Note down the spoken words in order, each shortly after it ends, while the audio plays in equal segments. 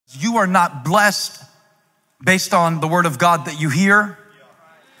You are not blessed based on the word of God that you hear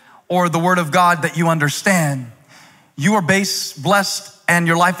or the word of God that you understand. You are blessed and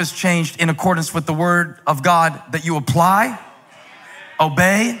your life is changed in accordance with the word of God that you apply,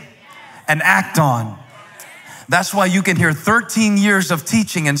 obey, and act on. That's why you can hear 13 years of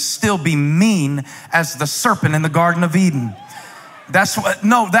teaching and still be mean as the serpent in the Garden of Eden. That's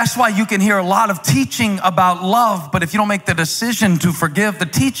why you can hear a lot of teaching about love, but if you don't make the decision to forgive, the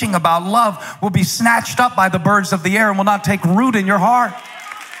teaching about love will be snatched up by the birds of the air and will not take root in your heart.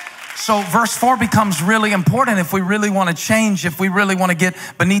 So verse 4 becomes really important if we really want to change, if we really want to get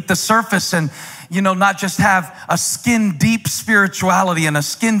beneath the surface and, not just have a skin-deep spirituality and a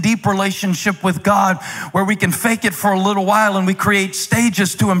skin-deep relationship with God where we can fake it for a little while and we create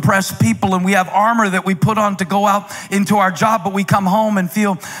stages to impress people and we have armor that we put on to go out into our job, but we come home and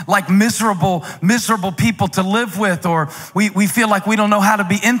feel like miserable people to live with, or we feel like we don't know how to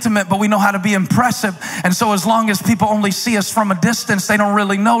be intimate, but we know how to be impressive. And so as long as people only see us from a distance, they don't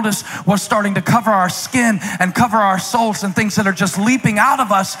really notice what's starting to cover our skin and cover our souls and things that are just leaping out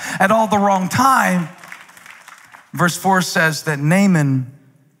of us at all the wrong time. Verse 4 says that Naaman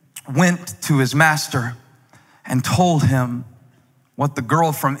went to his master and told him what the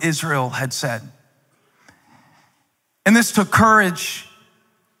girl from Israel had said. And this took courage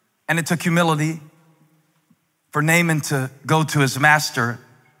and it took humility for Naaman to go to his master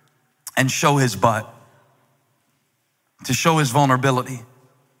and show his butt, to show his vulnerability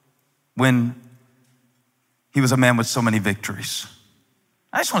when he was a man with so many victories.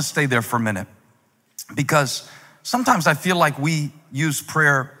 I just want to stay there for a minute because sometimes I feel like we use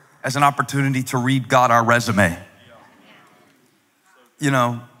prayer as an opportunity to read God our resume.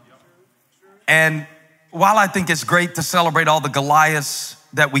 And while I think it's great to celebrate all the Goliaths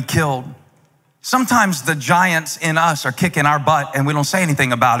that we killed, sometimes the giants in us are kicking our butt and we don't say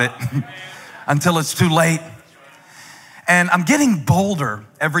anything about it until it's too late. And I'm getting bolder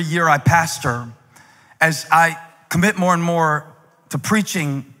every year I pastor as I commit more and more to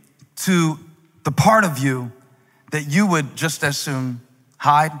preaching to the part of you that you would just as soon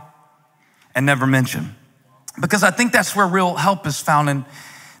hide and never mention. Because I think that's where real help is found. And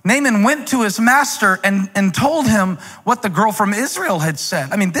Naaman went to his master and told him what the girl from Israel had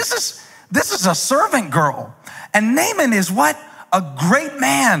said. I mean, this is a servant girl. And Naaman is what? A great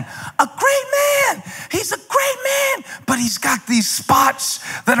man. A great man. He's a great man. But he's got these spots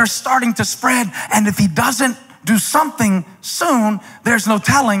that are starting to spread. And if he doesn't do something soon, there's no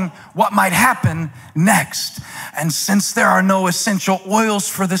telling what might happen next. And since there are no essential oils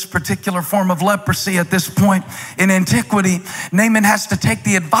for this particular form of leprosy at this point in antiquity, Naaman has to take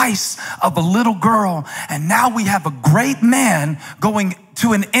the advice of a little girl. And now we have a great man going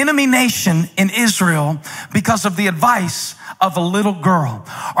to an enemy nation in Israel because of the advice of a little girl.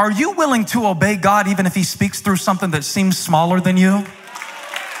 Are you willing to obey God even if he speaks through something that seems smaller than you?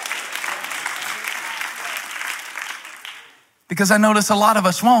 Because I notice a lot of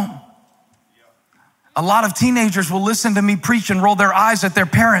us won't. A lot of teenagers will listen to me preach and roll their eyes at their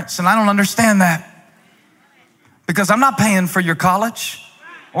parents, and I don't understand that. Because I'm not paying for your college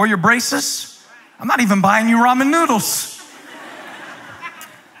or your braces. I'm not even buying you ramen noodles.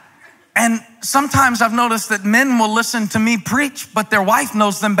 And sometimes I've noticed that men will listen to me preach, but their wife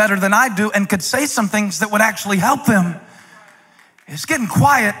knows them better than I do and could say some things that would actually help them. It's getting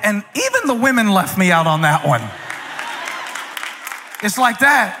quiet, and even the women left me out on that one. It's like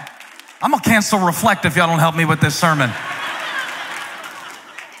that. I'm gonna cancel Reflect if y'all don't help me with this sermon.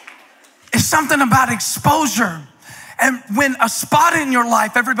 It's something about exposure. And when a spot in your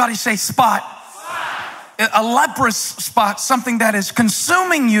life, everybody say spot. A leprous spot, something that is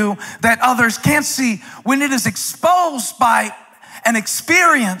consuming you that others can't see, when it is exposed by an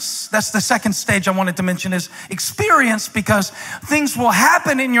experience, that's the second stage I wanted to mention, is experience, because things will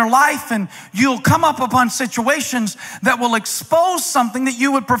happen in your life and you'll come up upon situations that will expose something that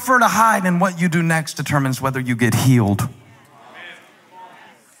you would prefer to hide, and what you do next determines whether you get healed.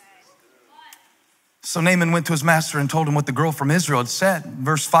 So Naaman went to his master and told him what the girl from Israel had said.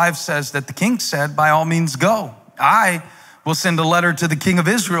 Verse 5 says that the king said, by all means go. I will send a letter to the king of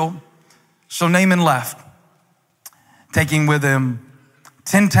Israel. So Naaman left, taking with him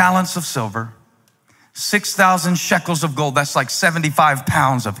 10 talents of silver, 6,000 shekels of gold. That's like 75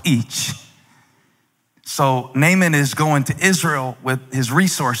 pounds of each. So Naaman is going to Israel with his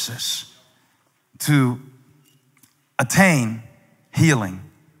resources to attain healing.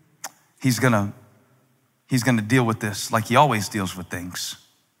 He's gonna deal with this like he always deals with things,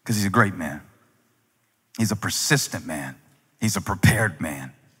 because he's a great man. He's a persistent man. He's a prepared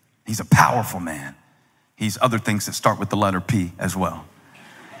man. He's a powerful man. He's other things that start with the letter P as well.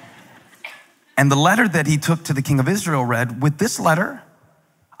 And the letter that he took to the king of Israel read, with this letter,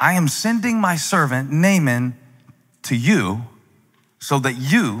 I am sending my servant Naaman to you so that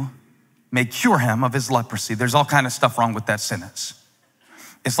you may cure him of his leprosy. There's all kind of stuff wrong with that sentence.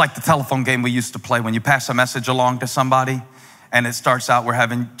 It's like the telephone game we used to play when you pass a message along to somebody and it starts out, we're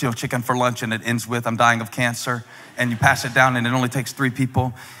having chicken for lunch, and it ends with, I'm dying of cancer. And you pass it down and it only takes 3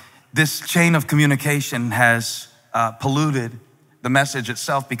 people. This chain of communication has polluted the message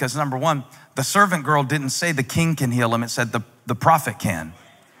itself because, number one, the servant girl didn't say the king can heal him. It said the prophet can.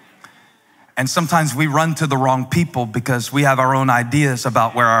 And sometimes we run to the wrong people because we have our own ideas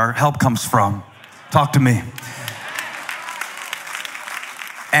about where our help comes from. Talk to me.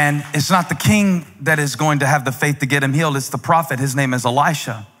 And it's not the king that is going to have the faith to get him healed. It's the prophet. His name is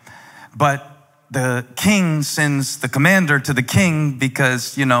Elisha. But the king sends the commander to the king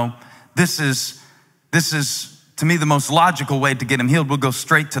because, this is to me the most logical way to get him healed. We'll go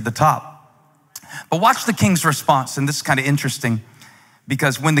straight to the top. But watch the king's response. And this is kind of interesting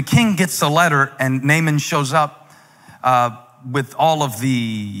because when the king gets the letter and Naaman shows up with all of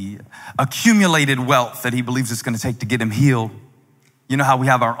the accumulated wealth that he believes it's going to take to get him healed, you know how we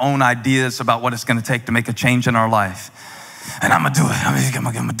have our own ideas about what it's going to take to make a change in our life. And I'm going to do it. I'm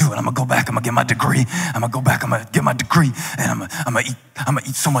going to do it. I'm going to go back. I'm going to get my degree. I'm going to go back. I'm going to get my degree. And I'm going to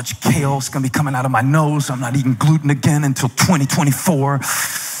eat so much kale. It's going to be coming out of my nose. I'm not eating gluten again until 2024.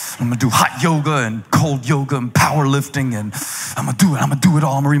 I'm going to do hot yoga and cold yoga and powerlifting. And I'm going to do it. I'm going to do it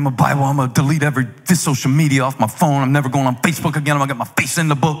all. I'm going to read my Bible. I'm going to delete every social media off my phone. I'm never going on Facebook again. I'm going to get my face in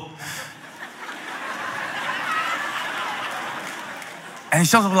the book. And he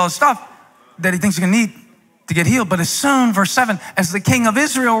shows up with all the stuff that he thinks he's going to need to get healed. But as soon, verse 7, as the king of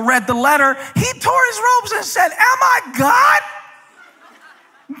Israel read the letter, he tore his robes and said, am I God?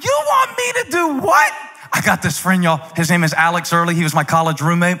 You want me to do what? I got this friend, y'all. His name is Alex Early. He was my college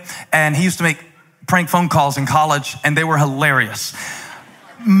roommate, and he used to make prank phone calls in college, and they were hilarious.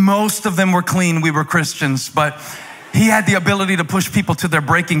 Most of them were clean. We were Christians, but he had the ability to push people to their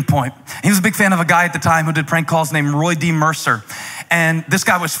breaking point. He was a big fan of a guy at the time who did prank calls named Roy D. Mercer. And this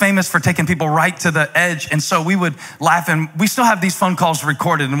guy was famous for taking people right to the edge. And so we would laugh, and we still have these phone calls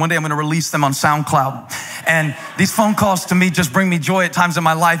recorded. And one day I'm going to release them on SoundCloud. And these phone calls to me just bring me joy at times in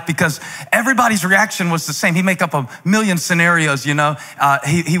my life because everybody's reaction was the same. He'd make up a million scenarios, He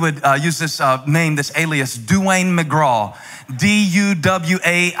would use this name, this alias, Dwayne McGraw, D-U-W-A-I-N-E,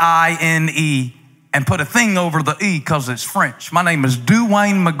 and put a thing over the E because it's French. My name is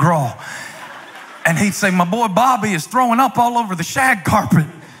Dwayne McGraw. And he'd say, my boy Bobby is throwing up all over the shag carpet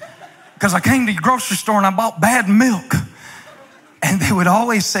because I came to your grocery store and I bought bad milk. And they would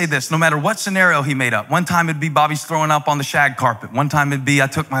always say this, no matter what scenario he made up. One time it'd be Bobby's throwing up on the shag carpet. One time it'd be I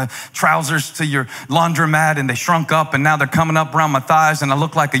took my trousers to your laundromat and they shrunk up and now they're coming up around my thighs and I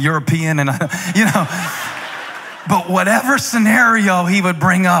look like a European and But whatever scenario he would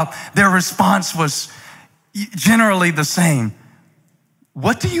bring up, their response was generally the same.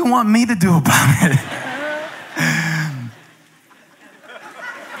 What do you want me to do about it?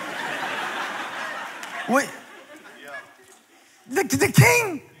 What?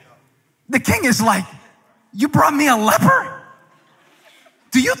 The king is like, you brought me a leper?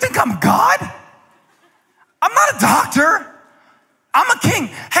 Do you think I'm God? I'm not a doctor. I'm a king.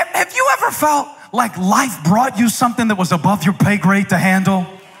 Have you ever felt like life brought you something that was above your pay grade to handle?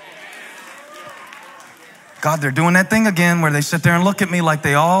 God, they're doing that thing again where they sit there and look at me like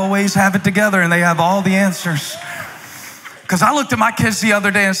they always have it together and they have all the answers. Because I looked at my kids the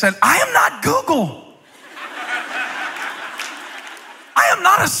other day and said, I am not Google. I am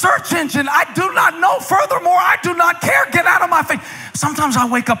not a search engine. I do not know. Furthermore, I do not care. Get out of my face. Sometimes I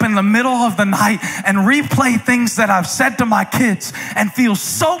wake up in the middle of the night and replay things that I've said to my kids and feel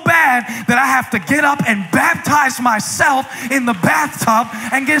so bad that I have to get up and baptize myself in the bathtub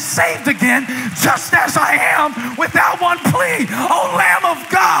and get saved again just as I am without one plea. Oh, Lamb of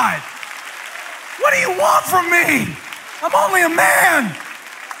God, what do you want from me? I'm only a man.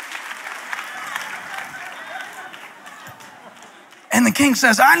 And the king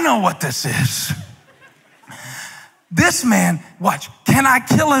says, I know what this is. This man, watch, can I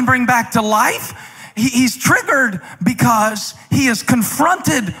kill and bring back to life? He's triggered because he is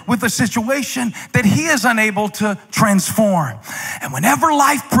confronted with a situation that he is unable to transform. And whenever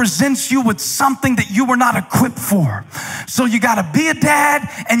life presents you with something that you were not equipped for, so you got to be a dad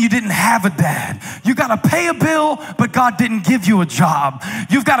and you didn't have a dad. You got to pay a bill, but God didn't give you a job.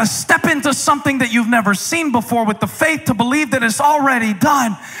 You've got to step into something that you've never seen before with the faith to believe that it's already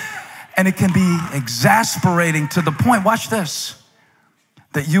done. And it can be exasperating to the point, watch this,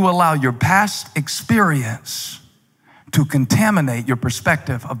 that you allow your past experience to contaminate your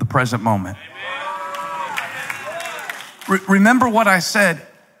perspective of the present moment. Remember what I said,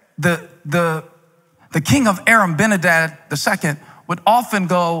 the king of Aram, Ben-Hadad II, would often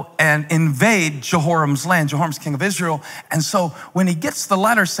go and invade Jehoram's land. Jehoram's king of Israel. And so when he gets the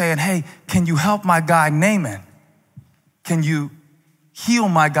letter saying, hey, can you help my guy Naaman? Can you heal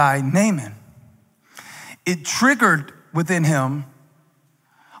my guy Naaman? It triggered within him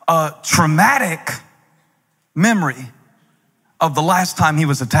a traumatic memory of the last time he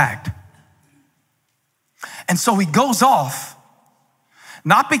was attacked. And so he goes off,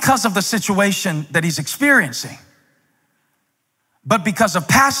 not because of the situation that he's experiencing, but because of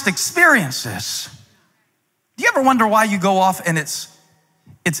past experiences. Do you ever wonder why you go off and it's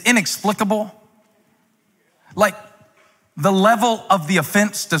inexplicable? Like the level of the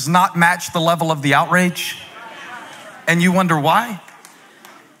offense does not match the level of the outrage. And you wonder why?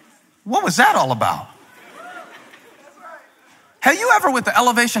 What was that all about? Have you ever, with the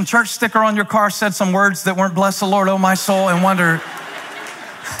Elevation Church sticker on your car, said some words that weren't bless the Lord, oh my soul, and wonder,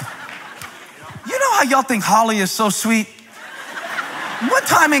 you know how y'all think Holly is so sweet? One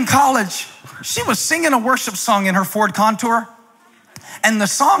time in college, she was singing a worship song in her Ford Contour, and the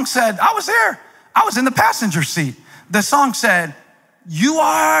song said, I was there, I was in the passenger seat. The song said, you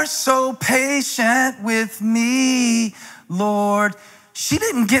are so patient with me, Lord. She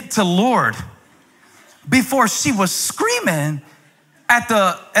didn't get to Lord before she was screaming at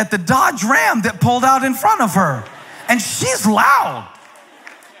the Dodge Ram that pulled out in front of her. And she's loud.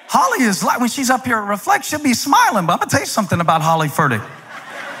 Holly is loud. When she's up here at Reflect, she'll be smiling. But I'm going to tell you something about Holly Furtick.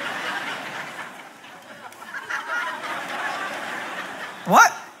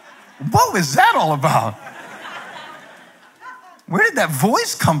 What was that all about? Where did that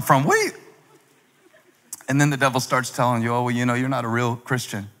voice come from? And then the devil starts telling you, oh, well, you know, you're not a real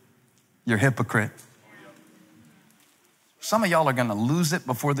Christian. You're a hypocrite. Some of y'all are going to lose it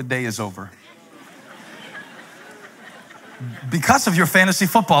before the day is over because of your fantasy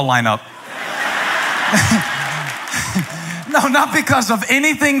football lineup. No, not because of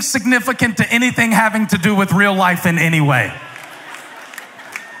anything significant to anything having to do with real life in any way.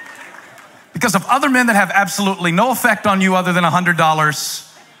 Because of other men that have absolutely no effect on you other than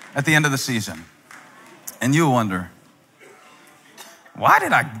 $100 at the end of the season. And you wonder, why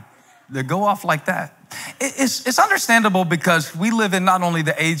did I go off like that? It's understandable because we live in not only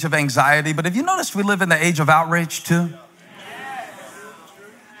the age of anxiety, but have you noticed we live in the age of outrage too?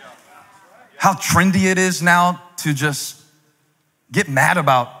 How trendy it is now to just get mad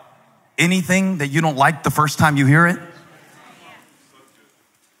about anything that you don't like the first time you hear it.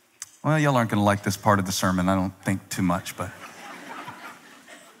 Well, y'all aren't going to like this part of the sermon, I don't think too much, but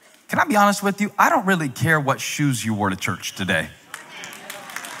can I be honest with you? I don't really care what shoes you wore to church today.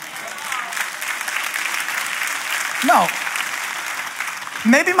 No,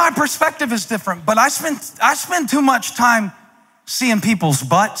 maybe my perspective is different, but I spend too much time seeing people's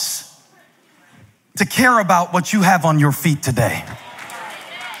butts to care about what you have on your feet today.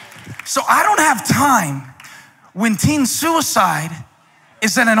 So I don't have time when teen suicide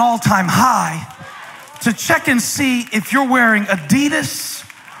is at an all-time high to check and see if you're wearing Adidas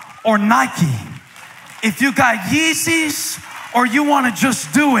or Nike, if you got Yeezys or you want to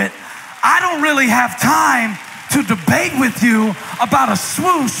just do it. I don't really have time to debate with you about a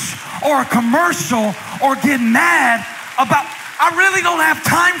swoosh or a commercial or get mad about. I really don't have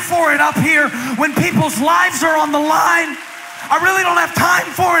time for it up here when people's lives are on the line. I really don't have time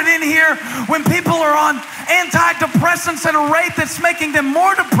for it in here when people are on antidepressants at a rate that's making them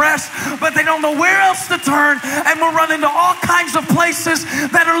more depressed, but they don't know where else to turn, and we're running to all kinds of places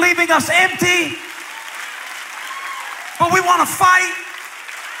that are leaving us empty. But we want to fight.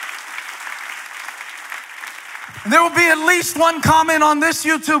 And there will be at least one comment on this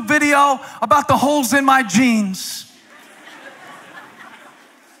YouTube video about the holes in my jeans.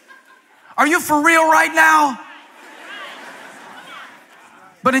 Are you for real right now?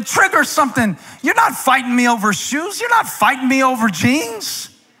 But it triggers something. You're not fighting me over shoes. You're not fighting me over jeans.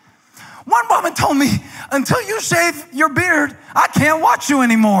 One woman told me, until you shave your beard, I can't watch you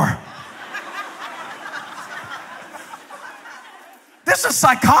anymore. This is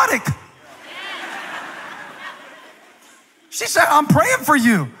psychotic. She said, I'm praying for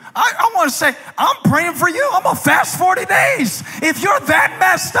you. I want to say, I'm praying for you. I'm going to fast 40 days. If you're that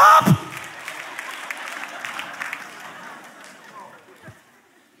messed up.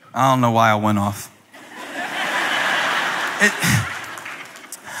 I don't know why I went off.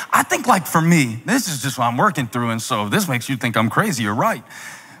 I think, like, for me, this is just what I'm working through, and so if this makes you think I'm crazy, you're right.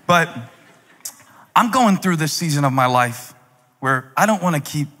 But I'm going through this season of my life where I don't want to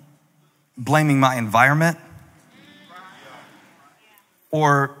keep blaming my environment.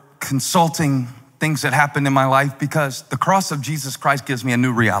 or consulting things that happened in my life, because the cross of Jesus Christ gives me a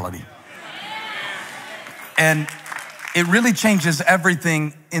new reality. And it really changes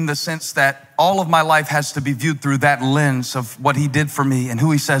everything in the sense that all of my life has to be viewed through that lens of what he did for me and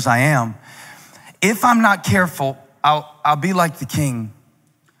who he says I am. If I'm not careful, I'll be like the king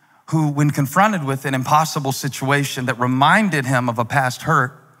who, when confronted with an impossible situation that reminded him of a past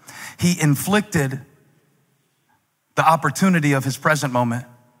hurt, he inflicted the opportunity of his present moment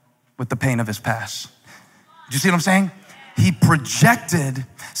with the pain of his past. Do you see what I'm saying? He projected.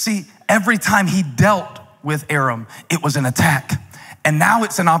 See, every time he dealt with Aram, it was an attack. And now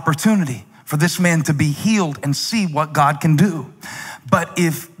it's an opportunity for this man to be healed and see what God can do. But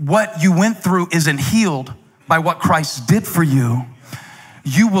if what you went through isn't healed by what Christ did for you,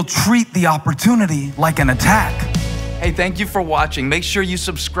 you will treat the opportunity like an attack. Hey, thank you for watching. Make sure you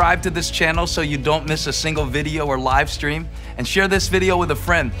subscribe to this channel so you don't miss a single video or live stream, and share this video with a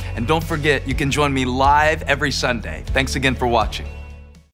friend. And don't forget, you can join me live every Sunday. Thanks again for watching.